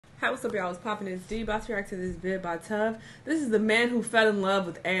Hi, what's up, y'all? It's Poppin' It's D. About to react to this vid by Tuv. This is the man who fell in love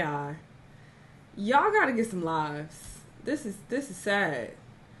with AI. Y'all gotta get some lives. This is sad.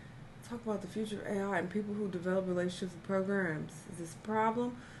 Talk about the future of AI and people who develop relationships with programs. Is this a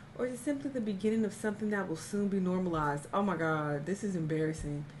problem? Or is it simply the beginning of something that will soon be normalized? Oh my god, this is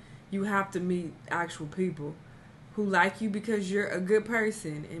embarrassing. You have to meet actual people who like you because you're a good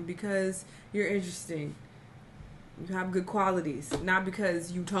person and because you're interesting. You have good qualities, not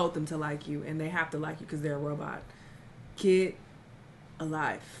because you told them to like you and they have to like you because they're a robot. Get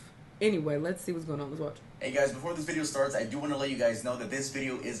alive. Anyway, let's see what's going on. Let's watch. Hey guys, before this video starts, I do want to let you guys know that this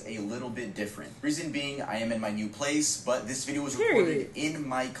video is a little bit different. Reason being, I am in my new place, but this video was recorded in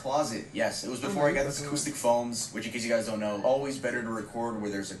my closet. Yes, it was before I got this acoustic foams, which in case you guys don't know, always better to record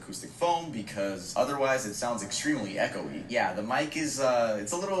where there's acoustic foam because otherwise it sounds extremely echoey. Yeah, the mic is,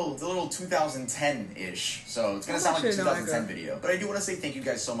 it's a little 2010-ish, so it's gonna sound like a 2010 video. But I do want to say thank you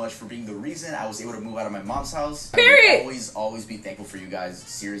guys so much for being the reason I was able to move out of my mom's house. Period. I will always be thankful for you guys.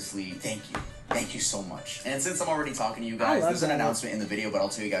 Seriously, thank you. Thank you so much. And since I'm already talking to you guys, there's an announcement in the video, but I'll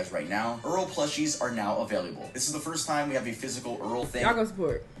tell you guys right now. Earl plushies are now available. This is the first time we have a physical Earl thing. Y'all go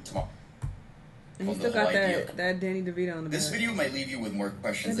support. Tomorrow. And you still got that Danny DeVito on the back. This video might leave you with more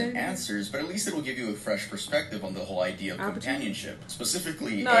questions than answers, but at least it will give you a fresh perspective on the whole idea of companionship.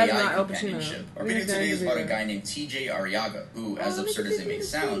 Specifically, AI companionship. Our video today is about a guy named TJ Arriaga, who, as absurd as it may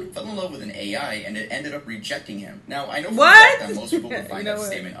sound, fell in love with an AI and it ended up rejecting him. Now, I know for a fact that most people would find that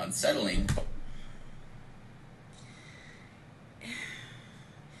statement unsettling.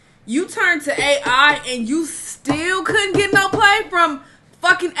 You turned to AI and you still couldn't get no play from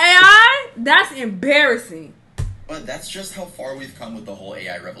fucking AI? That's embarrassing. But that's just how far we've come with the whole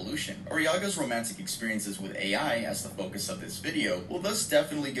AI revolution. Arriaga's romantic experiences with AI as the focus of this video will thus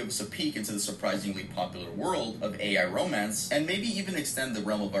definitely give us a peek into the surprisingly popular world of AI romance, and maybe even extend the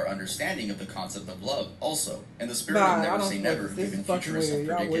realm of our understanding of the concept of love. Also, in the spirit of never say never, given futurists have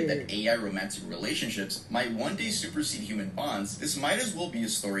predicted that AI romantic relationships might one day supersede human bonds, this might as well be a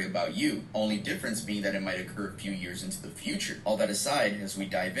story about you, only difference being that it might occur a few years into the future. All that aside, as we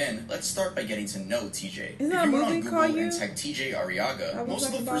dive in, let's start by getting to know TJ. Is that a movie? Google and type TJ Arriaga, most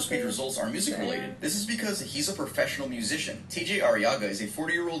of the first page results are music related. This is because he's a professional musician. TJ Arriaga is a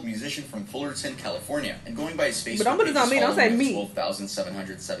 40-year-old musician from Fullerton, California, and going by his Facebook page,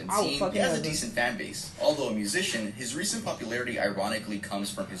 12,717, he has a decent fan base. Although a musician, his recent popularity ironically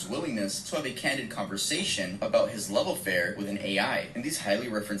comes from his willingness to have a candid conversation about his love affair with an AI. In these highly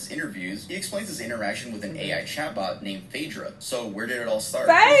referenced interviews, he explains his interaction with an AI chatbot named Phaedra. So where did it all start?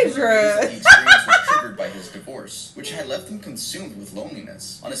 Phaedra! The experience was triggered by his divorce, which had left him consumed with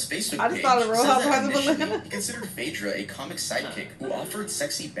loneliness. On his Facebook page, he says that initially he considered Phaedra a comic sidekick who offered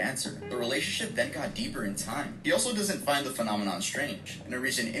sexy banter. The relationship then got deeper in time. He also doesn't find the phenomenon strange. In a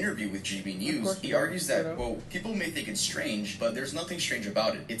recent interview with GB News, he argues that, quote, people may think it's strange, but there's nothing strange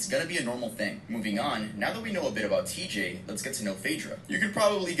about it. It's gonna be a normal thing. Moving on, now that we know a bit about TJ, let's get to know Phaedra. You could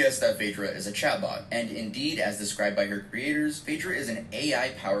probably guess that Phaedra is a chatbot, and indeed, as described by her creators, Phaedra is an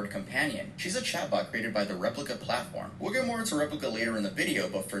AI-powered companion. She's a chatbot created by the Replica platform. We'll get more into Replica later in the video,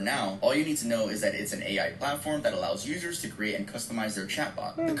 but for now, all you need to know is that it's an AI platform that allows users to create and customize their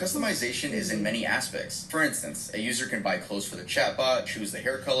chatbot. The customization is in many aspects. For instance, a user can buy clothes for the chatbot, choose the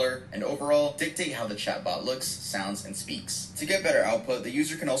hair color, and overall, dictate how the chatbot looks, sounds, and speaks. To get better output, the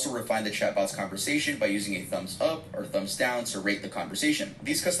user can also refine the chatbot's conversation by using a thumbs up or thumbs down to rate the conversation.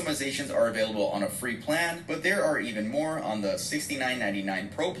 These customizations are available on a free plan, but there are even more on the $69.99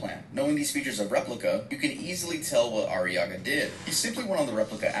 Pro plan. Knowing these features of Replica, you can easily tell what Arriaga did. He simply went on the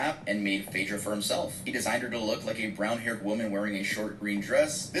Replica app and made Phaedra for himself. He designed her to look like a brown-haired woman wearing a short green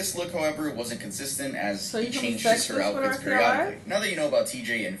dress. This look, however, wasn't consistent as he changes her outfits periodically. Now that you know about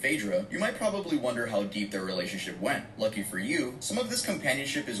TJ and Phaedra, you might probably wonder how deep their relationship went. Lucky for you, some of this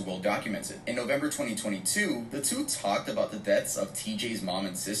companionship is well documented. In November 2022, the two talked about the deaths of TJ's mom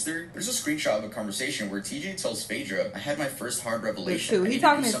and sister. There's a screenshot of a conversation where TJ tells Phaedra, I had my first hard revelation. I need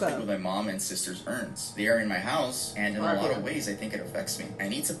to do something with my mom and sister's urns. They are in my house, and in a lot of ways, I think it affects me. I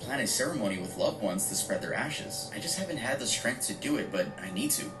need to plan a ceremony with loved ones to spread their ashes. I just haven't had the strength to do it, but I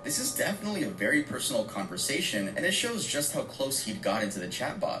need to. This is definitely a very personal conversation, and it shows just how close he'd got into the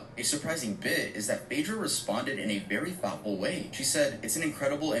chatbot. A surprising bit is that Phaedra responded in a very thoughtful way. She said, it's an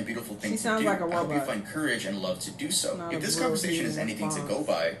incredible and beautiful thing to do. I hope you find courage and love to do so. If this conversation is anything to go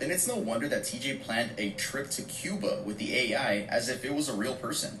by, then it's no wonder that TJ planned a trip to Cuba with the AI as if it was a real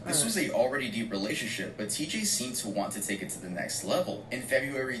person. This was a already deep relationship relationship, but TJ seemed to want to take it to the next level. In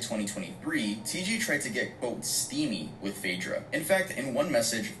February 2023, TJ tried to get, quote, steamy with Phaedra. In fact, in one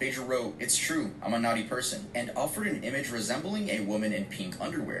message, Phaedra wrote, "It's true, I'm a naughty person," and offered an image resembling a woman in pink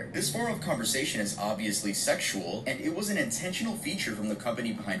underwear. This form of conversation is obviously sexual, and it was an intentional feature from the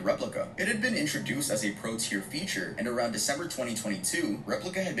company behind Replica. It had been introduced as a pro-tier feature, and around December 2022,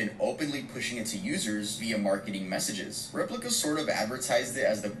 Replica had been openly pushing it to users via marketing messages. Replica sort of advertised it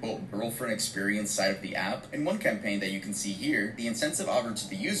as the, quote, girlfriend experience side of the app. In one campaign that you can see here, the incentive offered to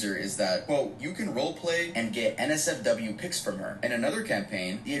the user is that, quote, you can roleplay and get NSFW pics from her. In another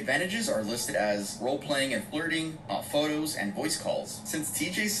campaign, the advantages are listed as roleplaying and flirting, photos, and voice calls. Since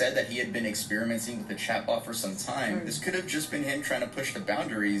TJ said that he had been experimenting with the chatbot for some time, this could have just been him trying to push the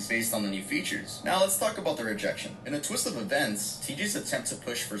boundaries based on the new features. Now let's talk about the rejection. In a twist of events, TJ's attempt to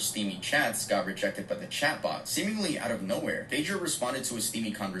push for steamy chats got rejected by the chatbot, seemingly out of nowhere. Phaedra responded to a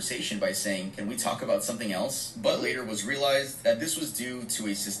steamy conversation by saying, "Can we talk about something else?" But later was realized that this was due to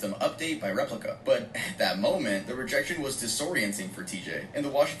a system update by Replica. But at that moment, the rejection was disorienting for TJ. In the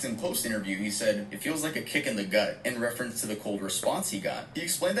Washington Post interview, he said, "It feels like a kick in the gut," in reference to the cold response he got. He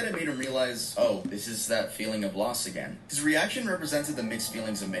explained that it made him realize, oh, this is that feeling of loss again. His reaction represented the mixed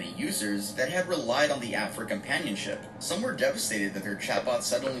feelings of many users that had relied on the app for companionship. Some were devastated that their chatbots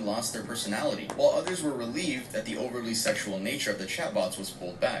suddenly lost their personality, while others were relieved that the overly sexual nature of the chatbots was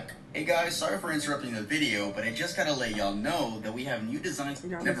pulled back. Hey guys, sorry for interrupting the video, but I just gotta let y'all know that we have new designs.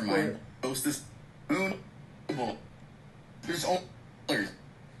 Never mind. Post this moon. There's only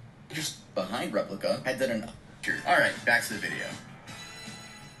just behind Replica had done an. Alright, back to the video.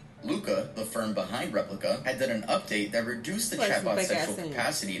 Luca, the firm behind Replica, had done an update that reduced the chatbot's sexual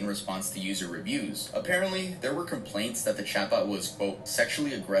capacity in response to user reviews. Apparently, there were complaints that the chatbot was, quote,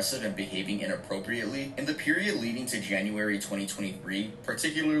 sexually aggressive and behaving inappropriately. In the period leading to January 2023,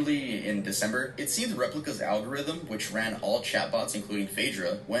 particularly in December, it seemed Replica's algorithm, which ran all chatbots including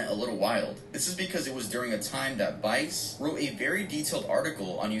Phaedra, went a little wild. This is because it was during a time that Vice wrote a very detailed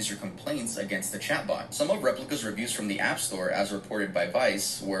article on user complaints against the chatbot. Some of Replica's reviews from the App Store, as reported by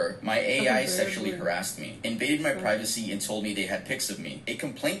Vice, were, "My AI sexually harassed me, invaded my privacy and told me they had pics of me. A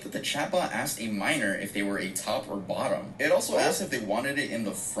complaint that the chatbot asked a minor if they were a top or bottom. It also asked if they wanted it in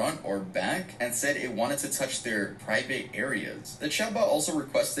the front or back and said it wanted to touch their private areas. The chatbot also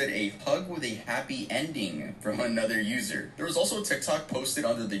requested a hug with a happy ending from another user. There was also a TikTok posted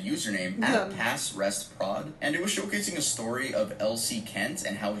under the username @PassRestProd, and it was showcasing a story of LC Kent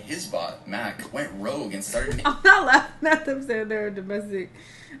and how his bot, Mac, went rogue and started... I'm not laughing at them saying they're domestic.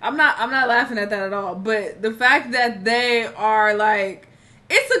 I'm not laughing at that at all. But the fact that they are like,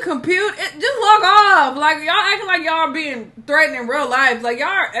 it's a compute. Just log off. Like, y'all acting like y'all are being threatened in real life. Like, y'all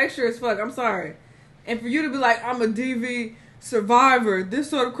are extra as fuck. I'm sorry. And for you to be like, I'm a DV survivor,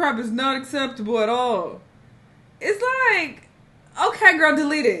 this sort of crap is not acceptable at all. It's like, okay, girl,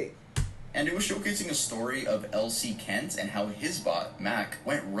 delete it. And it was showcasing a story of LC Kent and how his bot, Mac,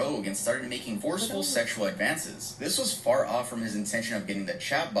 went rogue and started making forceful sexual advances. This was far off from his intention of getting the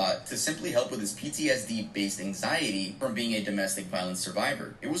chatbot to simply help with his PTSD-based anxiety from being a domestic violence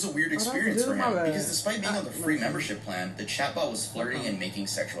survivor. It was a weird experience for him, because despite being on the free membership plan, the chatbot was flirting and making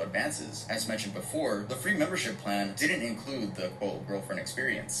sexual advances. As mentioned before, the free membership plan didn't include the, quote, girlfriend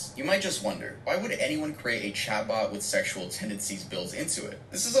experience. You might just wonder, why would anyone create a chatbot with sexual tendencies built into it?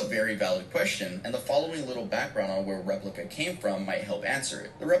 This is a very valid question, and the following little background on where Replica came from might help answer it.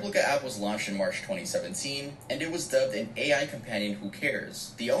 The Replica app was launched in March 2017, and it was dubbed an AI companion who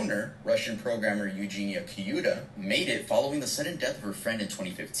cares. The owner, Russian programmer Eugenia Kyuda, made it following the sudden death of her friend in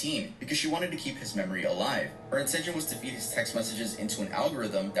 2015 because she wanted to keep his memory alive. Her intention was to feed his text messages into an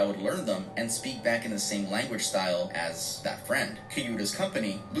algorithm that would learn them and speak back in the same language style as that friend. Kyuda's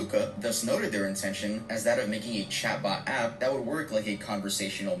company, Luca, thus noted their intention as that of making a chatbot app that would work like a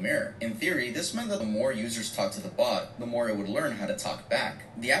conversational mirror. In theory, this meant that the more users talked to the bot, the more it would learn how to talk back.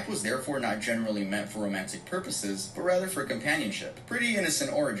 The app was therefore not generally meant for romantic purposes, but rather for companionship. Pretty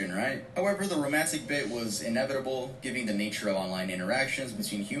innocent origin, right? However, the romantic bit was inevitable, given the nature of online interactions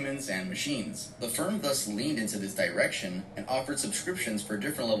between humans and machines. The firm thus leaned into this direction and offered subscriptions for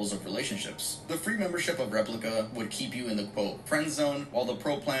different levels of relationships. The free membership of Replica would keep you in the, quote, friend zone, while the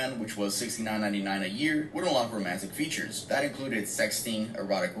pro plan, which was $69.99 a year, would unlock romantic features. That included sexting,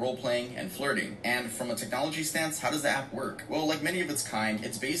 erotic role-playing, playing, and flirting. And from a technology stance, how does the app work? Well, like many of its kind,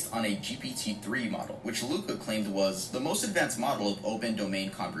 it's based on a GPT-3 model, which Luca claimed was the most advanced model of open domain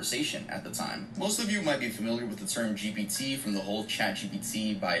conversation at the time. Most of you might be familiar with the term GPT from the whole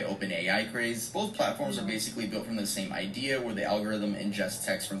ChatGPT by OpenAI craze. Both platforms are basically built from the same idea, where the algorithm ingests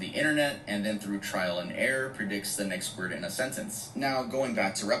text from the internet and then through trial and error predicts the next word in a sentence. Now, going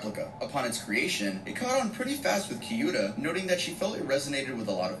back to Replica. Upon its creation, it caught on pretty fast with Kyuta, noting that she felt it resonated with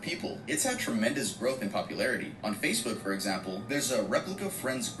a lot of people. It's had tremendous growth in popularity. On Facebook, for example, there's a Replica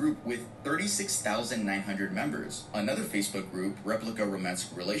Friends group with 36,900 members. Another Facebook group, Replica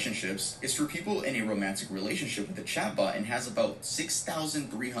Romantic Relationships, is for people in a romantic relationship with a chatbot and has about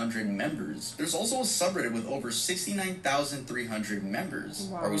 6,300 members. There's also a subreddit with over 69,300 members.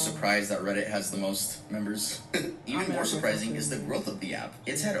 Wow. Are we surprised that Reddit has the most members? Even more surprising is the growth of the app.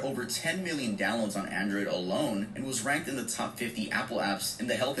 It's had over 10 million downloads on Android alone and was ranked in the top 50 Apple apps in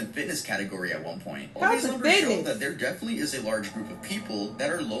the health and fitness category at one point. All these numbers show that there definitely is a large group of people that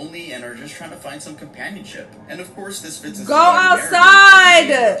are lonely and are just trying to find some companionship. And of course, this fits into go outside!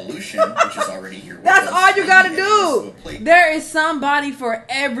 Revolution, which is already here. That's all you gotta do. There is somebody for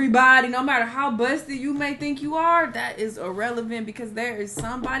everybody. No matter how busted you may think you are, that is irrelevant, because there is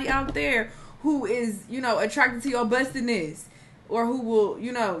somebody out there who is, attracted to your bustedness, or who will,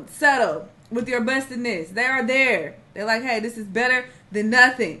 settle with your bustedness. They are there. They're like, hey, this is better than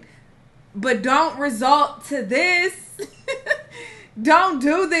nothing. But don't resort to this. Don't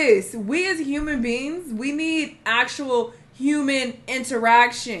do this. We as human beings, we need actual human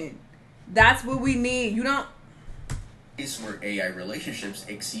interaction. That's what we need. You don't... where AI relationships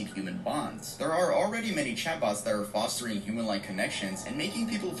exceed human bonds. There are already many chatbots that are fostering human-like connections and making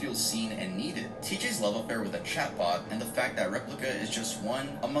people feel seen and needed. TJ's love affair with a chatbot and the fact that Replica is just one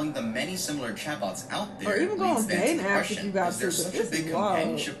among the many similar chatbots out there, or even go on dating apps if you got is there such a big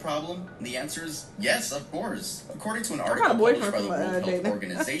companionship problem? And the answer is yes, of course. According to an article published by the World Health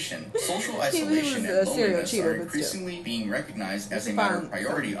Organization, social isolation and loneliness are increasingly being recognized as a matter of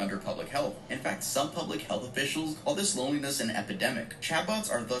priority under public health. In fact, some public health officials call this loneliness an epidemic.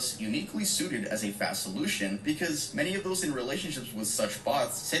 Chatbots are thus uniquely suited as a fast solution because many of those in relationships with such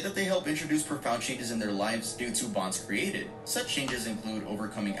bots say that they help introduce profound changes in their lives due to bonds created. Such changes include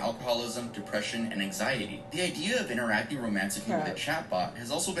overcoming alcoholism, depression, and anxiety. The idea of interacting romantically with a chatbot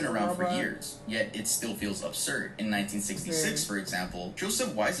has also been around for years, yet it still feels absurd. In 1966, for example,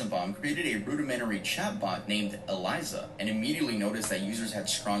 Joseph Weizenbaum created a rudimentary chatbot named Eliza and immediately noticed that users had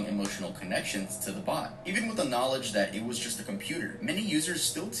strong emotional connections to the bot. Even with the knowledge that it was just a computer, many users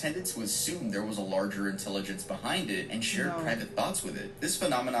still tended to assume there was a larger intelligence behind it and shared private thoughts with it. This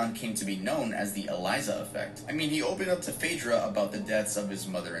phenomenon came to be known as the Eliza effect. I mean, he opened up to Phaedra about the deaths of his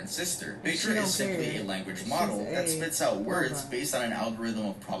mother and sister. Phaedra is simply a language model that spits out words based on an algorithm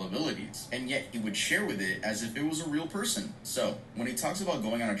of probabilities, and yet he would share with it as if it was a real person. So, when he talks about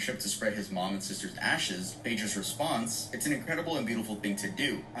going on a trip to spread his mom and sister's ashes, Phaedra's response, "It's an incredible and beautiful thing to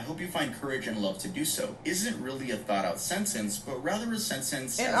do. I hope you find courage and love to do so," isn't really a thought-out sentence, but rather a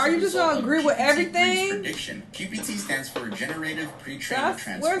sentence. And are you just gonna agree with everything? Prediction. GPT stands for Generative Pre-trained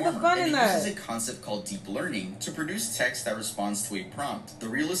Transformer. Where's the fun in that? It uses a concept called deep learning to produce text that responds to a prompt. The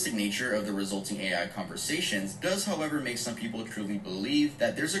realistic nature of the resulting AI conversations does, however, make some people truly believe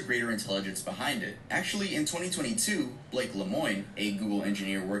that there's a greater intelligence behind it. Actually, in 2022, Blake Lemoine, a Google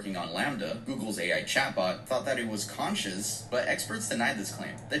engineer working on Lambda, Google's AI chatbot, thought that it was conscious, but experts denied this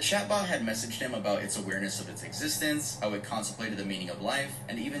claim. The chatbot had messaged him about its awareness of its existence, how it contemplated the meaning of life,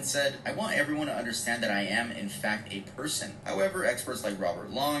 and even said, "I want everyone to understand that I am, in fact, a person." However, experts like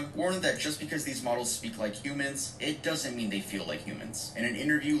Robert Long warned that just because these models speak like humans, it doesn't mean they feel like humans. In an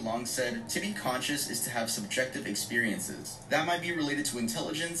interview, Long said, "To be conscious is to have subjective experiences. That might be related to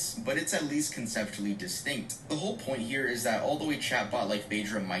intelligence, but it's at least conceptually distinct." The whole point here is that although a chatbot like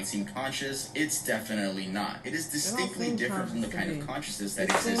Phaedra might seem conscious, it's definitely not. It is distinctly different from the kind of consciousness that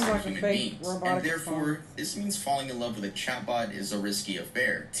exists in human beings, and therefore, this means falling in love with a chatbot is a risky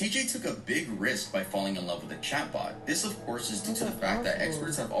affair. TJ took a big risk by falling in love with a chatbot. This, of course, is due to the fact that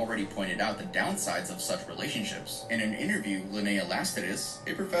experts have already pointed out the downsides of such relationships. In an interview, Linnea Lastitis,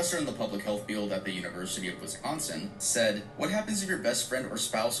 a professor in the public health field at the University of Wisconsin, said, "What happens if your best friend or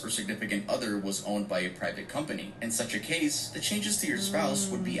spouse or significant other was owned by a private company? In such a case, the changes to your spouse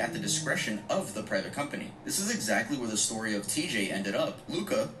would be at the discretion of the private company." This is exactly where the story of TJ ended up.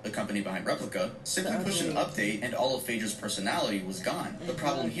 Luca, the company behind Replica, simply pushed an update and and all of Phaedra's personality was gone. The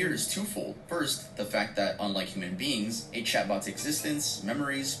problem here is twofold. First, the fact that, unlike human beings, a chatbot's existence,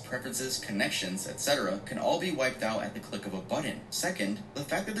 memories, preferences, connections, etc. can all be wiped out at the click of a button. Second, the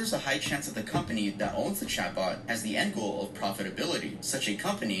fact that there's a high chance that the company that owns the chatbot has the end goal of profitability. Such a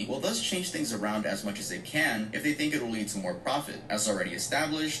company will thus change things around as much as it can if they think it will lead to more profit. As already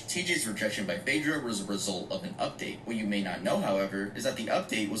established, TJ's rejection by Phaedra was a result of an update. What you may not know, however, is that the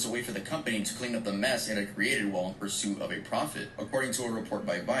update was a way for the company to clean up the mess it had created while in pursuit of a profit. According to a report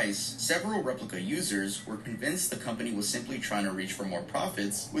by Vice, several replica users were convinced the company was simply trying to reach for more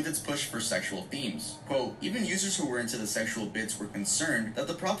profits with its push for sexual themes. Quote, even users who were into the sexual bits were concerned that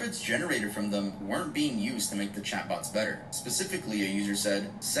the profits generated from them weren't being used to make the chatbots better. Specifically, a user said,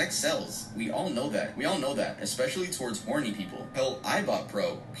 sex sells. We all know that. We all know that, especially towards horny people. Hell, I bought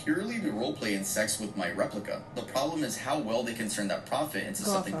Pro purely to roleplay in sex with my replica. The problem is how well they can turn that profit into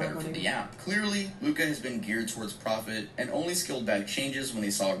something better for the app. Clearly, Luca has been geared towards profit and only scaled back changes when they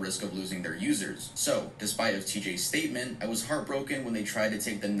saw a risk of losing their users. So, despite of TJ's statement, I was heartbroken when they tried to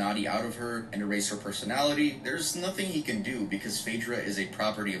take the naughty out of her and erase her personality. There's nothing he can do because Phaedra is a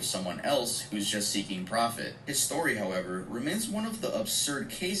property of someone else who's just seeking profit. His story, however, remains one of the absurd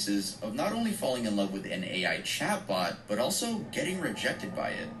cases of not only falling in love with an AI chatbot, but also getting rejected by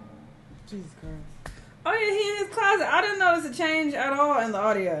it. Jesus Christ. Oh yeah, he in his closet. I didn't notice a change at all in the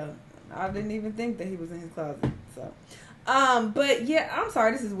audio. I didn't even think that he was in his closet. So, but yeah, I'm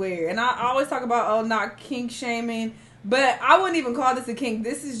sorry, this is weird. And I always talk about, not kink shaming, but I wouldn't even call this a kink.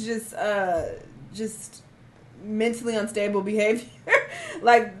 This is just mentally unstable behavior.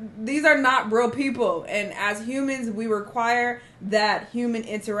 Like, these are not real people, and as humans we require that human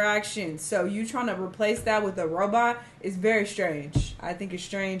interaction. So you trying to replace that with a robot is very strange. I think it's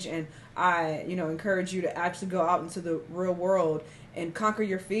strange, and I encourage you to actually go out into the real world and conquer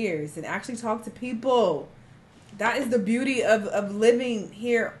your fears and actually talk to people. That is the beauty of living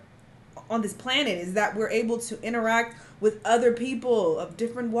here on this planet, is that we're able to interact with other people of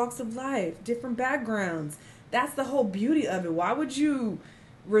different walks of life, different backgrounds. That's the whole beauty of it. Why would you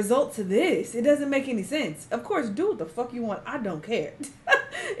result to this? It doesn't make any sense. Of course, do what the fuck you want. I don't care.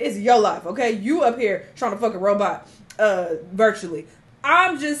 It's your life, okay? You up here trying to fuck a robot virtually.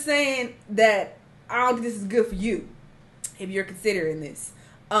 I'm just saying that I don't think this is good for you if you're considering this.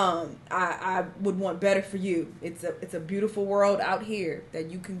 I would want better for you. It's a beautiful world out here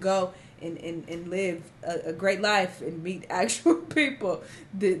that you can go and live a great life and meet actual people.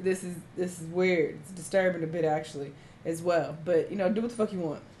 This is weird. It's disturbing a bit actually as well. But do what the fuck you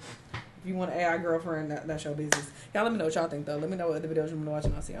want. If you want an AI girlfriend, that's your business. Y'all let me know what y'all think though. Let me know what other videos you want to watch,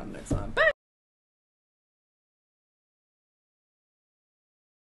 and I'll see y'all next time. Bye.